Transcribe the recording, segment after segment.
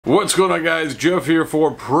What's going on, guys? Jeff here for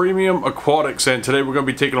Premium Aquatics, and today we're going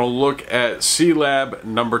to be taking a look at Sea Lab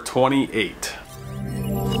number 28.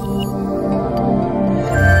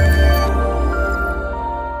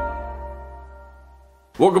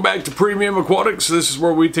 Welcome back to Premium Aquatics. This is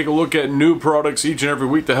where we take a look at new products each and every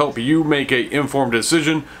week to help you make an informed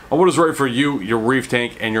decision on what is right for you, your reef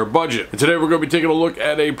tank, and your budget. And today we're going to be taking a look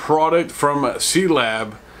at a product from Sea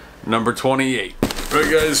Lab number 28.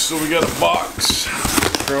 Alright guys, so we got a box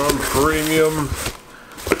from Premium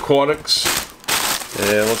Aquatics,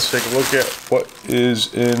 and let's take a look at what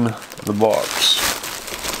is in the box.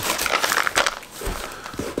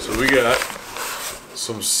 So we got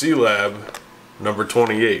some Sea Lab number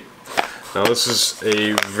 28. Now this is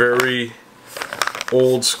a very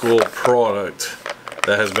old school product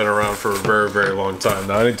that has been around for a very, very long time.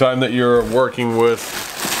 Now anytime that you're working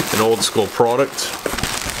with an old school product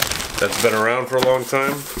that's been around for a long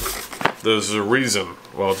time, there's a reason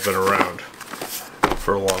why it's been around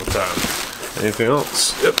for a long time. Anything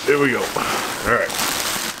else? Yep, here we go. Alright.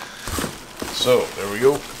 So, there we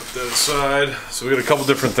go. Put that aside. So we got a couple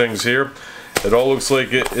different things here. It all looks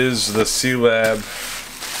like it is the Sea Lab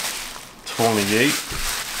 28.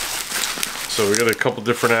 So we got a couple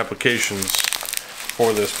different applications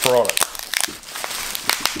for this product.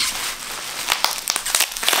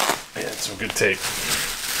 Yeah, some good tape.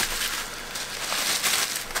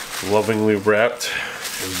 Lovingly wrapped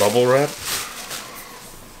in bubble wrap.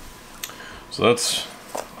 So that's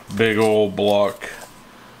a big old block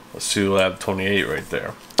of Sea Lab 28 right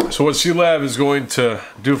there. So what Sea Lab is going to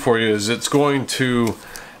do for you is it's going to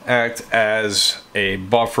act as a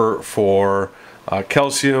buffer for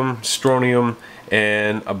calcium, strontium,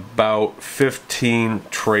 and about 15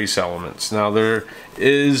 trace elements. Now there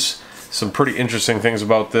is some pretty interesting things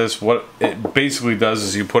about this. What it basically does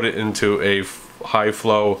is you put it into a high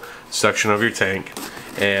flow section of your tank,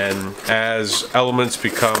 and as elements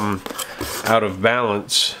become out of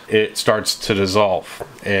balance, it starts to dissolve,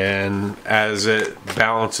 and as it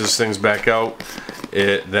balances things back out,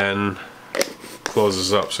 it then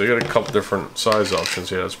closes up. So you got a couple different size options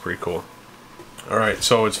here. That's pretty cool. Alright,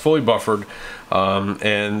 so it's fully buffered,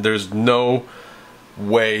 and there's no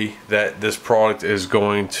way that this product is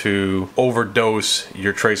going to overdose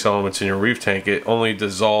your trace elements in your reef tank. It only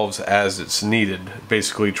dissolves as it's needed,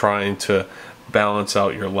 basically trying to balance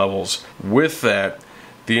out your levels. With that,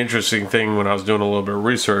 the interesting thing when I was doing a little bit of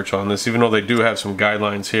research on this, even though they do have some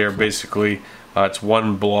guidelines here, basically it's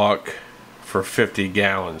one block for 50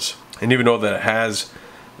 gallons. And even though that it has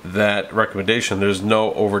that recommendation, there's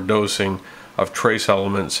no overdosing of trace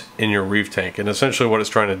elements in your reef tank. And essentially what it's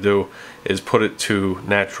trying to do is put it to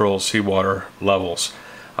natural seawater levels.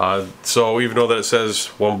 So even though that it says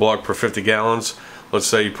one block per 50 gallons, let's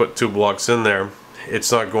say you put 2 blocks in there,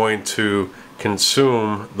 it's not going to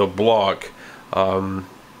consume the block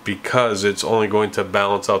because it's only going to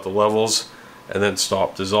balance out the levels and then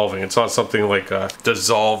stop dissolving. It's not something like a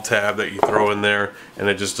dissolve tab that you throw in there and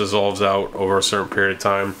it just dissolves out over a certain period of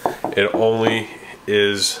time. It only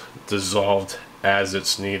is dissolved as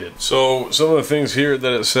it's needed. So some of the things here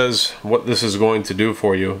that it says what this is going to do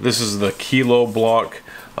for you. This is the kilo block.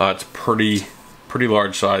 It's pretty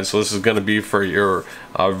large size, so this is going to be for your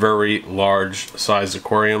very large size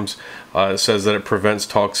aquariums. It says that it prevents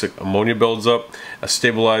toxic ammonia builds up,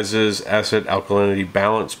 stabilizes acid alkalinity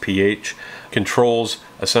balance pH, controls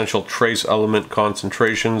essential trace element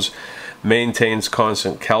concentrations, maintains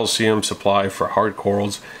constant calcium supply for hard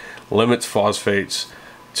corals, limits phosphates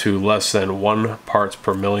to less than 1 parts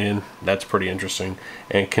per million. That's pretty interesting.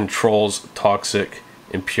 And controls toxic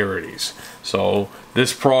impurities. So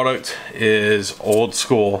this product is old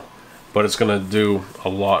school, but it's going to do a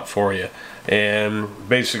lot for you. And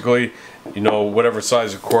basically, you know, whatever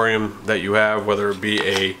size aquarium that you have, whether it be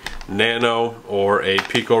a nano or a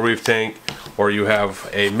pico reef tank, or you have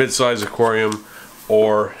a mid-size aquarium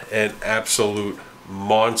or an absolute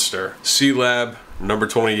monster, Sea Lab number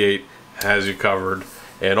 28 has you covered.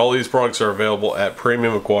 And all these products are available at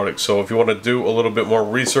Premium Aquatics. So if you want to do a little bit more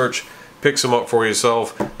research, pick some up for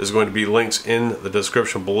yourself. There's going to be links in the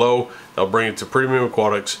description below. I'll bring you to Premium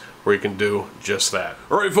Aquatics where you can do just that.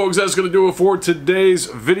 Alright folks, that's going to do it for today's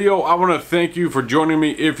video. I want to thank you for joining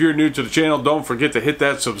me. If you're new to the channel, don't forget to hit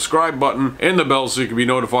that subscribe button and the bell so you can be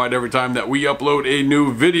notified every time that we upload a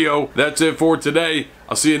new video. That's it for today.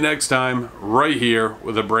 I'll see you next time right here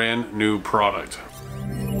with a brand new product.